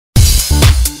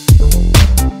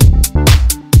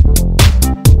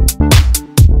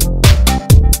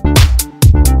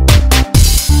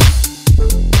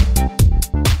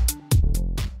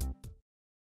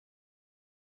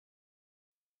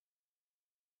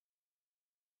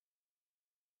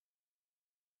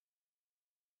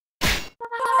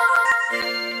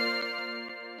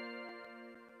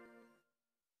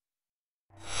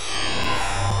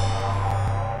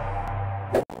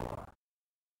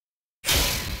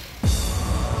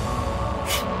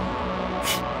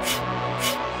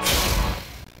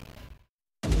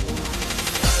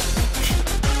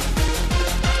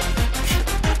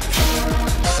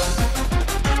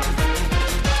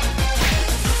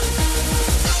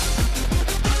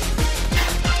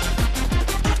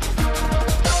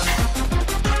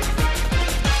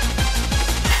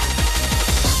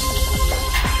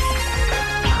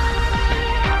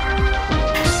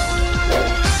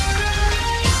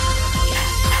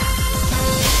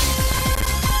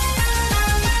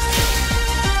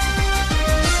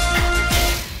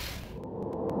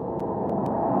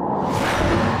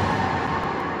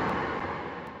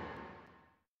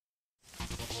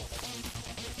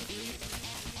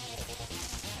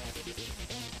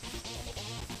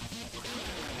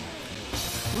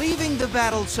Leaving the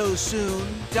battle so soon,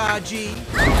 Daji?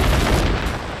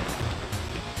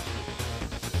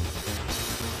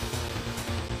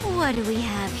 What do we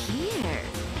have here?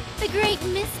 The great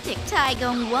mystic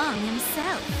Taigong Wang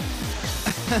himself.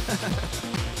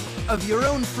 Of your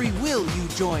own free will, you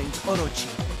joined Orochi.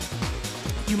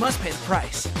 You must pay the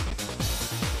price.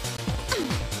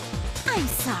 I'm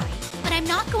sorry, but I'm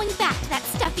not going back to that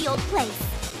stuffy old place.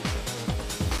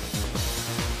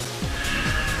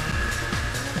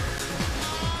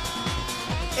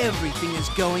 Everything is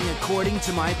going according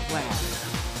to my plan.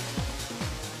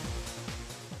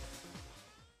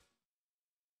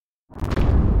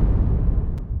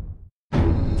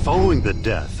 Following the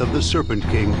death of the Serpent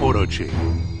King Orochi,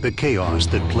 the chaos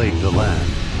that plagued the land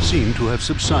seemed to have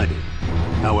subsided.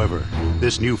 However,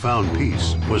 this newfound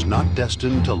peace was not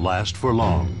destined to last for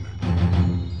long.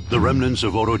 The remnants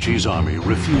of Orochi's army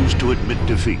refused to admit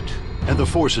defeat, and the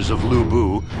forces of Lu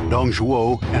Bu, Dong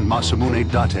Zhuo, and Masamune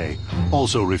Date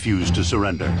also refused to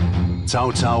surrender.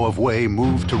 Cao Cao of Wei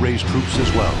moved to raise troops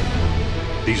as well.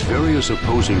 These various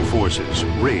opposing forces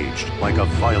raged like a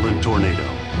violent tornado,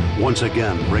 once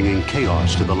again bringing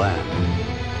chaos to the land.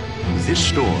 This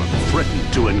storm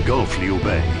threatened to engulf Liu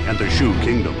Bei and the Shu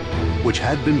Kingdom, which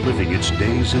had been living its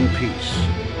days in peace.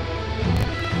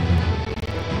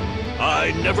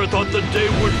 I never thought the day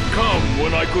would come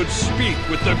when I could speak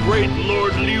with the great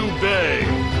Lord Liu Bei,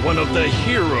 one of the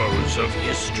heroes of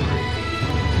history.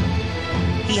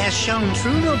 He has shown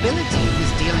true nobility in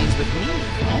his dealings with me,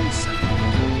 also.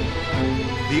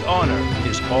 The honor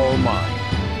is all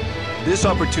mine. This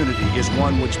opportunity is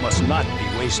one which must not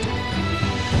be wasted.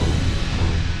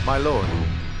 My lord,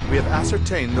 we have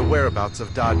ascertained the whereabouts of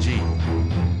Daji.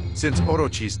 Since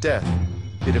Orochi's death,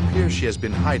 it appears she has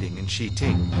been hiding in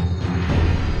Shiting.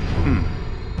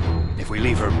 If we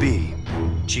leave her be,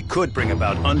 she could bring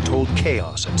about untold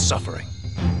chaos and suffering.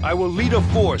 I will lead a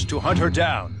force to hunt her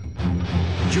down.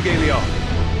 Zhuge Liang,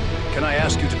 can I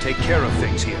ask you to take care of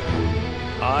things here?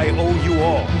 I owe you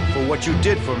all for what you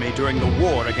did for me during the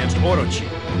war against Orochi.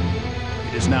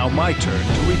 It is now my turn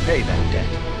to repay that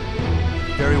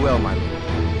debt. Very well, my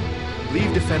lord.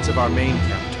 Leave defense of our main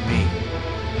camp to me.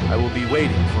 I will be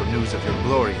waiting for news of your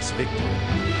glorious victory.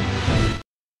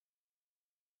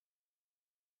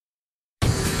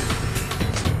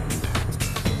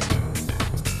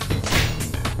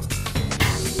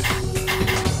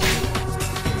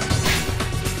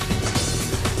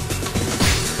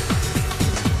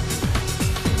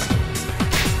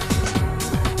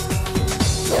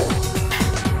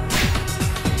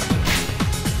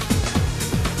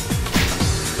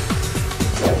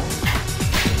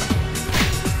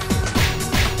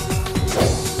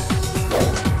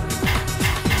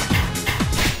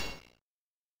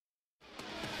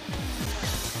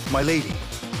 My lady,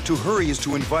 to hurry is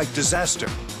to invite disaster.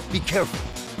 Be careful.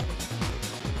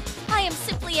 I am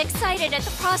simply excited at the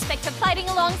prospect of fighting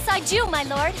alongside you, my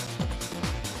lord.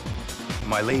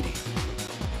 My lady.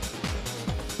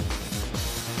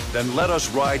 Then let us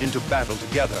ride into battle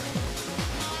together.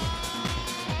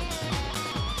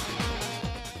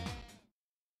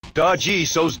 Daji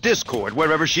sows discord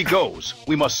wherever she goes.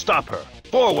 We must stop her.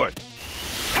 Forward!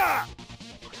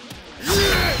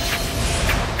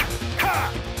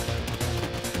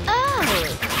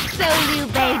 So Liu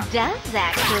Bei does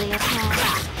actually attack.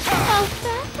 How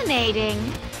fascinating.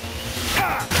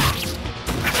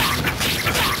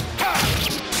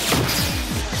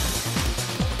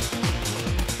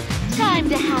 Time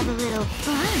to have a little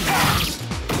fun.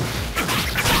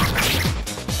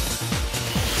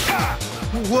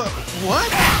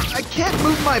 What? I can't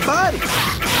move my body.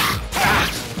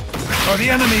 For the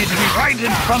enemy to be right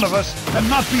in front of us and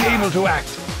not be able to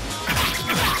act.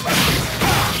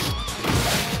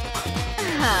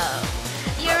 Oh,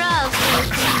 you're all so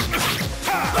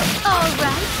all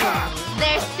right,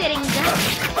 they're sitting ducks.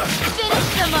 Finish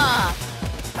them off.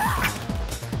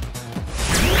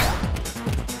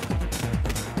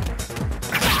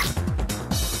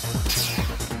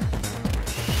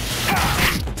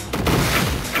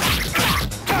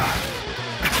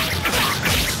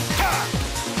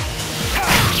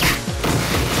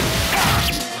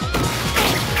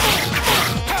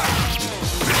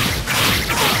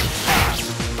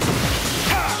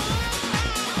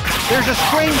 There's a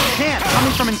strange chant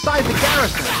coming from inside the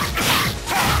garrison.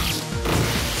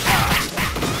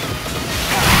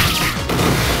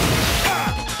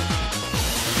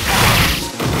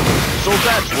 So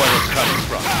that's where it's coming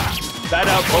from. That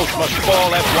outpost must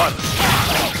fall at once.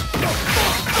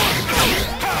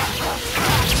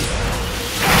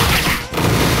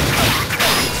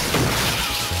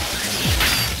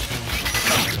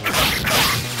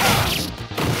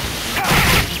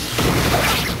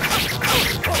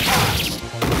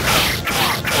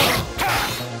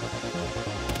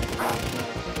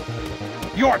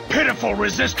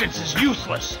 resistance is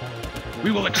useless. We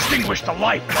will extinguish the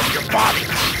life from your body.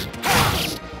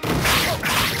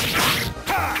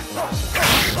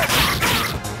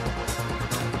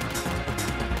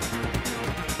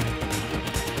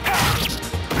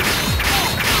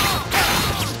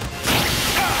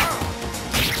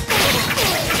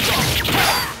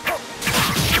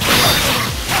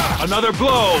 Another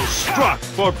blow struck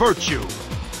for virtue.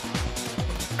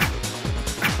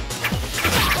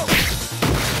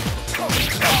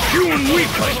 Human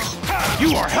weaklings!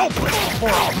 You are helpless before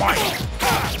our might!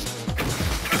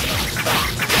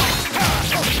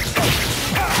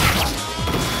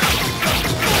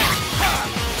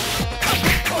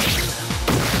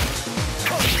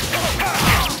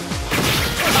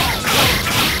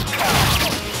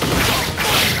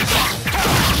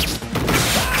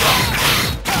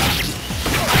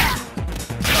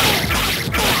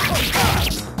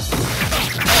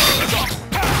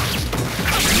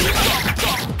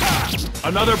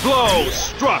 Another blow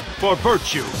struck for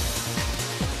virtue.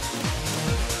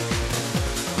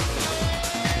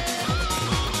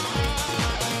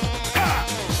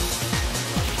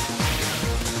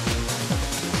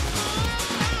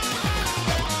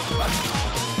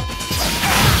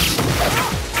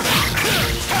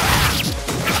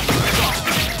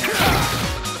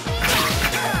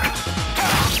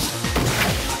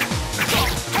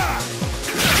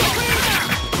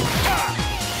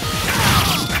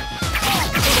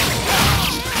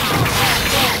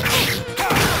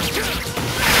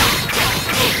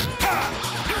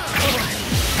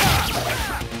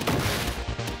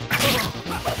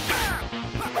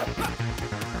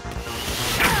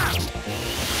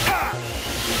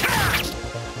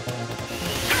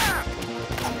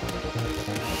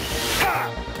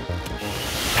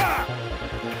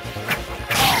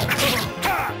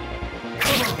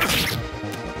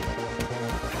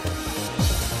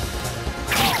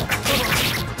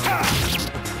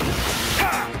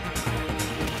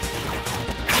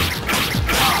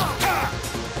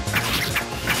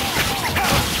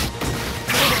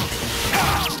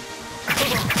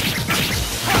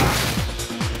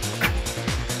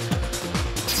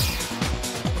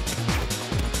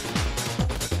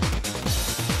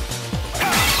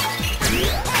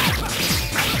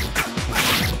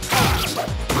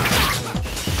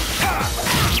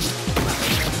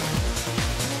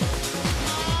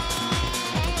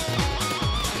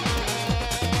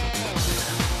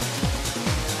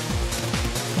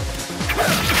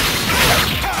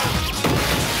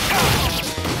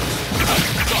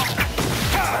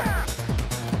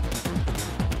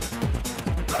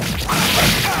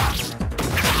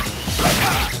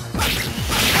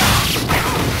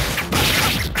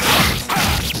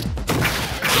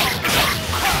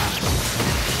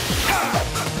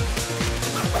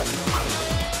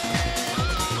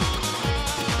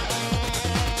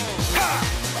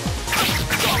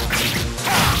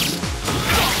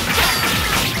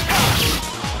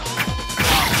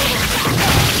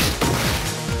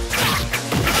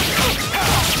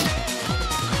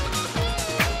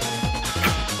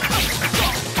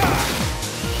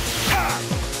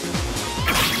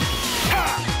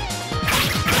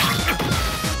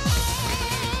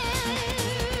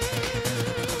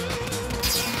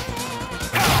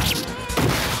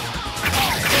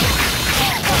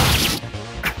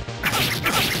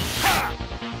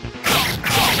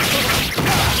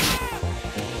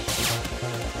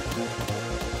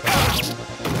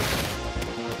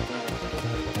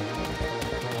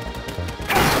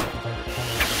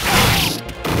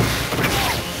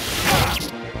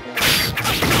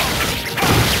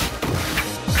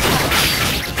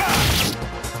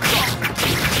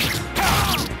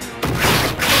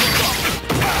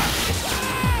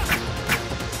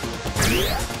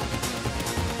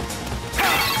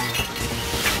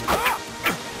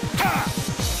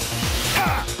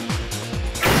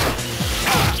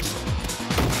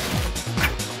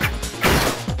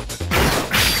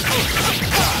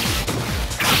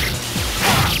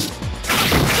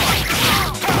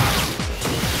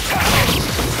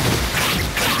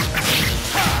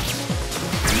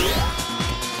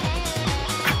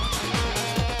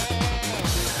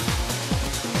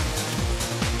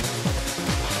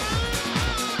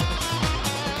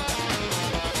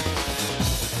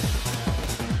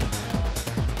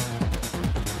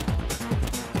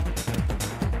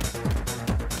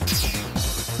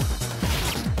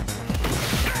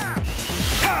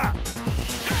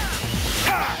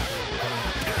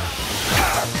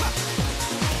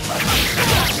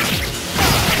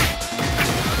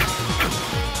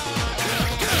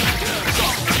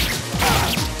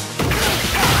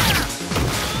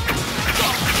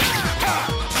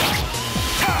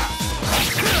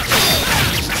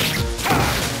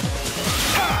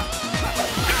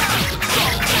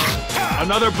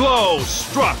 Another blow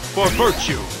struck for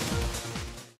virtue.